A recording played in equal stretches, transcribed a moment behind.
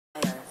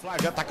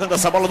Flávia atacando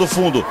essa bola do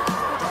fundo.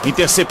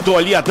 Interceptou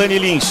ali a Dani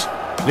Lins.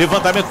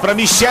 Levantamento para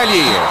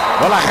Michele.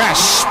 Bola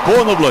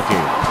raspou no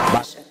bloqueio.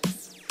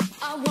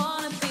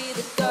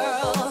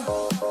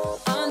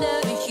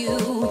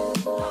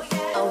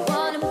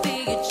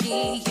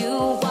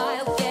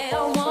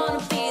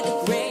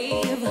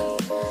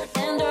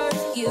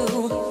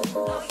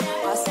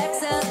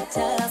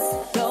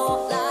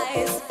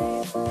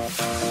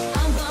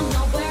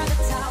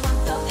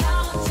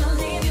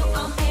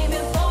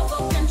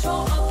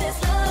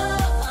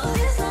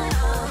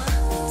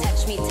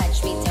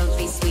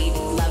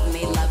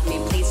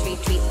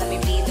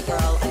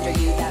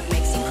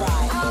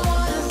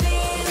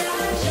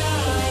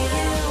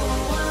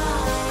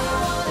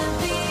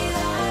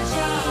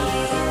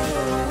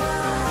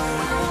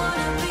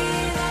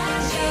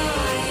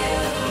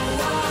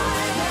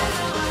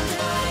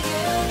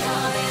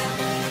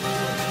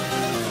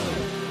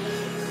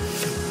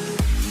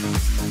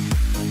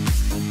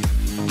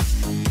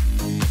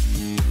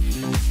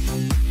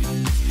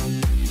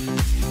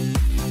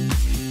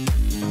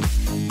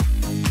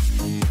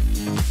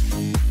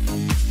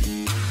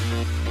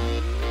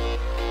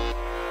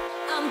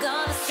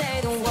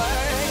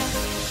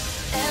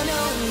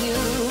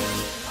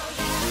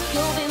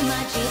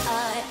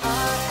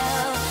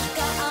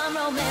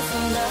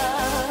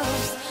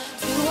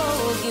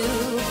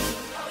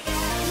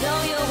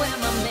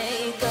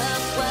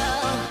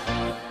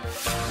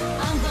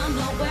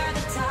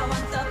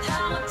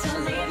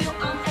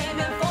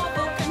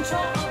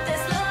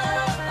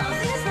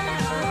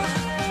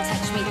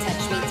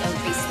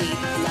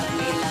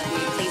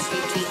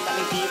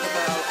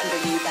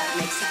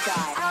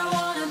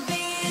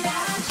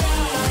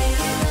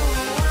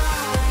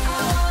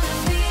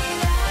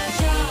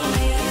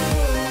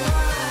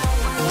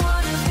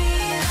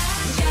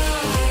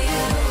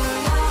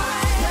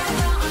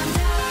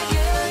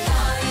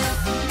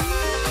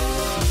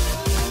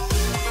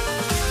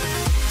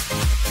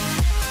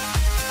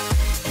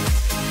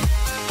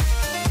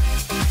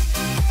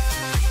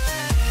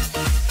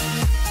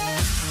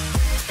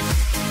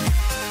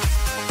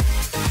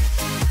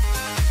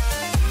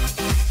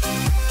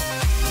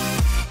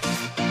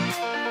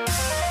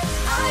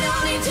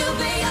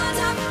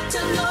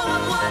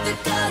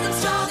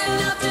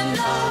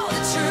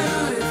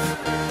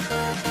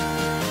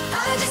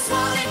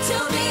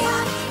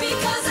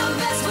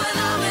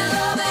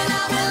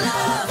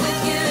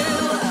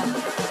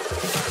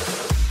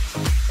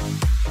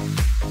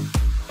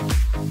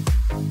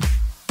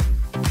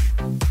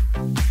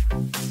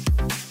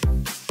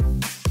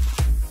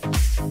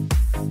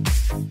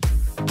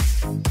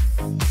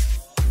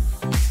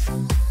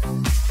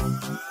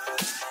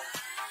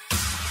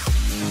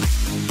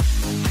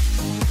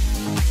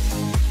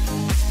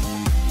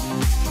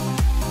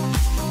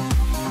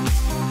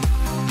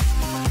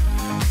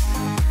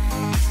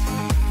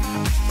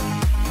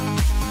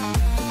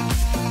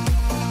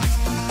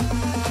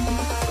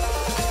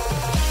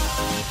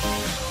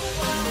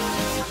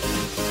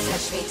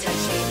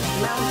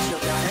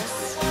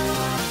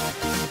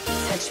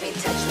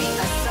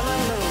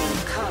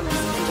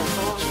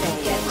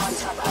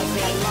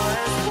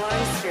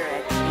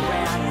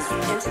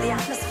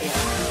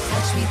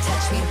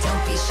 Touch me,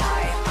 don't be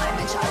shy. I'm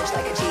in charge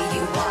like a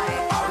GUI.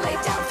 I'll lay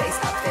down face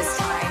up this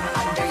time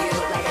under you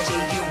like a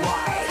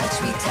GUI.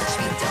 Touch me,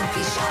 don't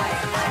be shy.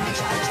 I'm in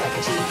charge like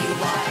a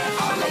GUI.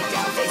 I'll lay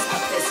down face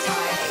up this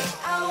time.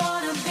 I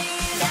wanna be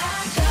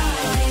that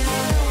guy.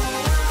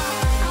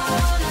 I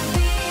wanna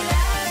be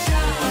that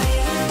guy. I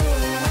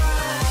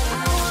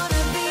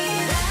wanna be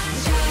that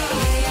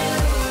GUI.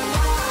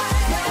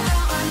 Never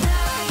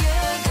under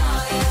your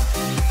guy.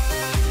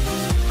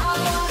 I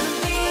wanna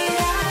be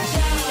that guy.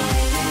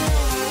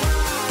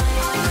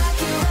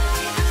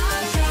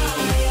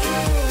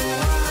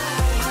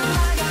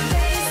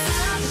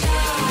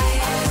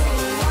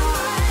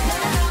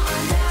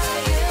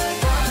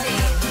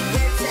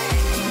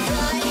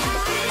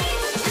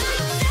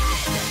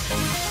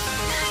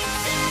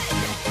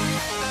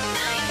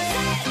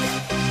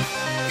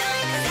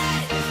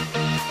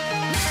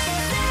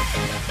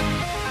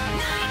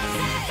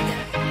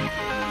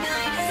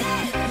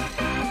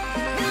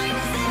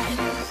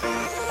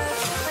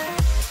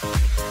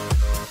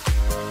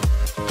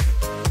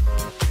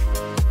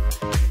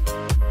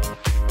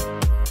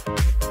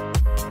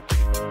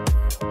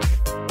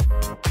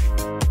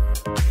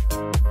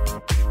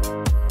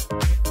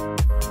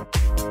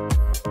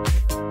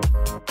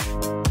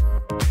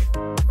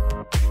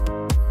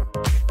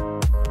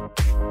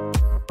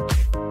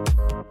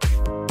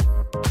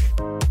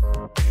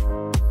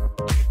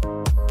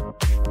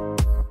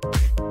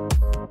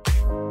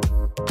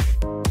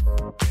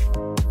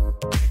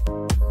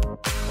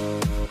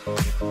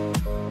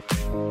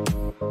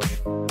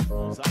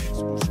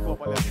 Buscou a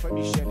bola, foi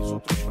Michele,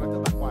 soltou para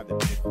dentro da quadra.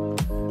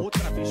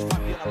 Outra vez,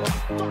 Fabiana, bola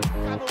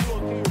toca no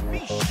bloqueio.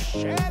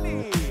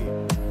 Michele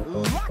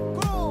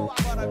lacrou.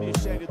 Agora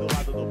Michele do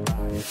lado do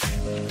Praia.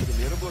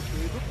 Primeiro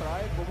bloqueio do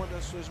Praia com uma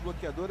das suas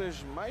bloqueadoras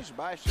mais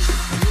baixas.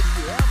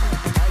 Que é a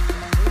mais baixa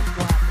em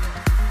quadra.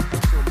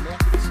 Seu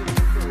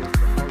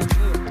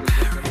 1,68 m.